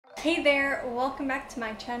Hey there, welcome back to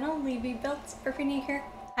my channel, LeeBeeBuilds, or if you're new here,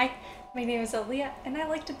 hi, my name is Aaliyah and I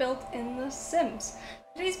like to build in The Sims.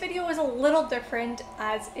 Today's video is a little different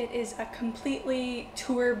as it is a completely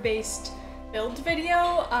tour-based build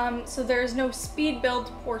video, so there is no speed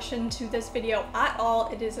build portion to this video at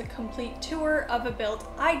all. It is a complete tour of a build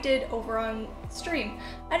I did over on stream.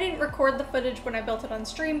 I didn't record the footage when I built it on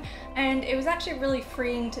stream, and it was actually really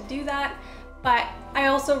freeing to do that. But I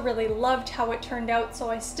also really loved how it turned out,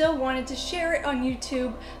 so I still wanted to share it on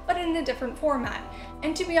YouTube, but in a different format.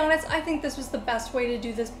 And to be honest, I think this was the best way to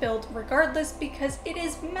do this build regardless, because it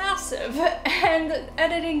is massive, and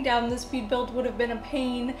editing down the speed build would have been a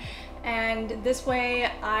pain, and this way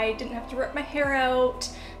I didn't have to rip my hair out,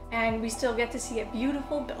 and we still get to see a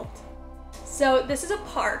beautiful build. So this is a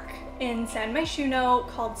park in San Myshuno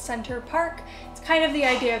called Center Park. It's kind of the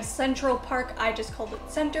idea of Central Park, I just called it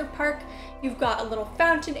Center Park. You've got a little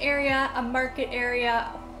fountain area, a market area,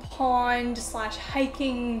 a pond slash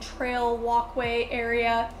hiking trail walkway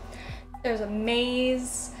area. There's a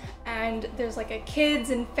maze, and there's like a kids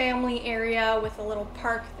and family area with a little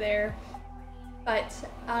park there. But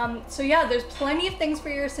so yeah, there's plenty of things for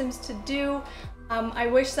your Sims to do. I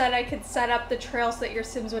wish that I could set up the trail so that your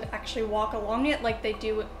Sims would actually walk along it like they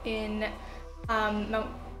do in Mount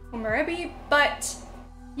Komorebi, but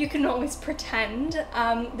you can always pretend.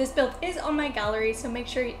 This build is on my gallery, so make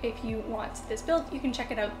sure if you want this build, you can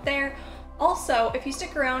check it out there. Also, if you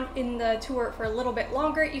stick around in the tour for a little bit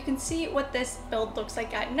longer, you can see what this build looks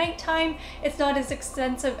like at nighttime. It's not as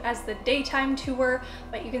extensive as the daytime tour,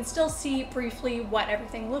 but you can still see briefly what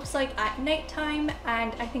everything looks like at nighttime,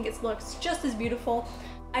 and I think it looks just as beautiful.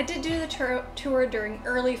 I did do the tour during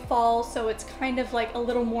early fall, so it's kind of like a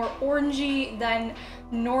little more orangey than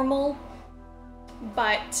normal,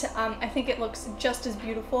 but I think it looks just as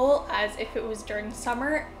beautiful as if it was during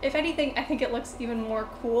summer. If anything, I think it looks even more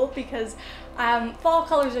cool because fall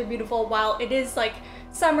colors are beautiful while it is like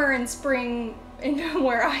summer and spring in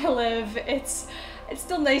where I live. It's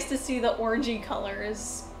still nice to see the orangey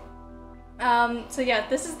colors. So yeah,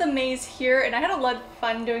 this is the maze here, and I had a lot of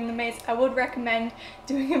fun doing the maze. I would recommend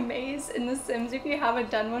doing a maze in The Sims if you haven't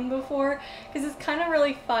done one before, because it's kind of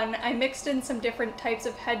really fun. I mixed in some different types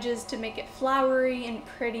of hedges to make it flowery and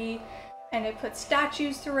pretty, and I put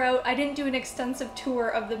statues throughout. I didn't do an extensive tour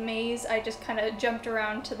of the maze, I just kind of jumped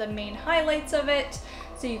around to the main highlights of it,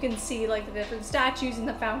 so you can see like the different statues and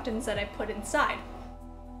the fountains that I put inside.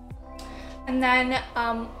 And then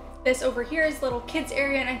this over here is little kids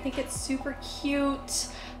area, and I think it's super cute.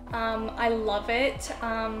 I love it.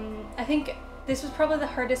 I think this was probably the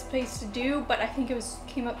hardest place to do, but I think it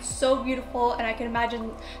came up so beautiful, and I can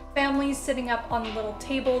imagine families sitting up on little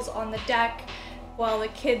tables on the deck while the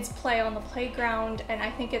kids play on the playground, and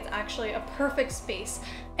I think it's actually a perfect space.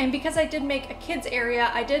 And because I did make a kids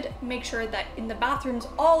area, I did make sure that in the bathrooms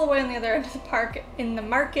all the way on the other end of the park, in the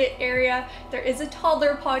market area, there is a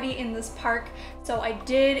toddler potty in this park, so I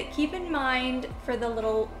did keep in mind for the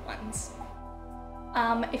little ones.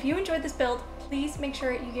 If you enjoyed this build, please make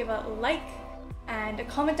sure you give a like and a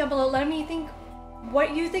comment down below. Let me think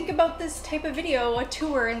what you think about this type of video, a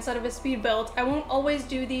tour instead of a speed build. I won't always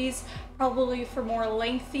do these, probably for more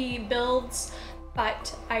lengthy builds,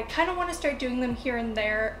 but I kind of want to start doing them here and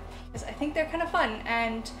there because I think they're kind of fun,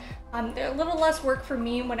 and they're a little less work for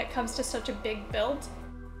me when it comes to such a big build.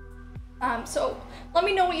 So let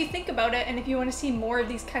me know what you think about it, and if you want to see more of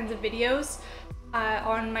these kinds of videos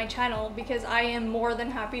on my channel, because I am more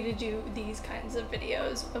than happy to do these kinds of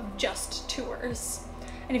videos of just tours.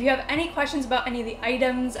 And if you have any questions about any of the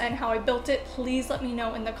items and how I built it, please let me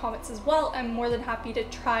know in the comments as well. I'm more than happy to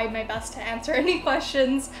try my best to answer any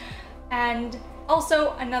questions. And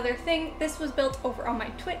also, another thing, this was built over on my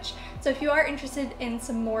Twitch, so if you are interested in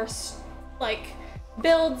some more like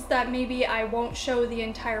builds that maybe I won't show the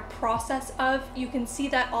entire process of, you can see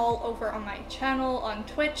that all over on my channel on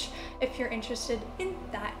Twitch if you're interested in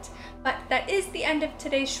that. But that is the end of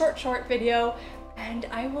today's short video, and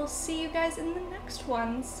I will see you guys in the next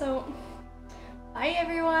one. So bye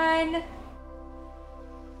everyone!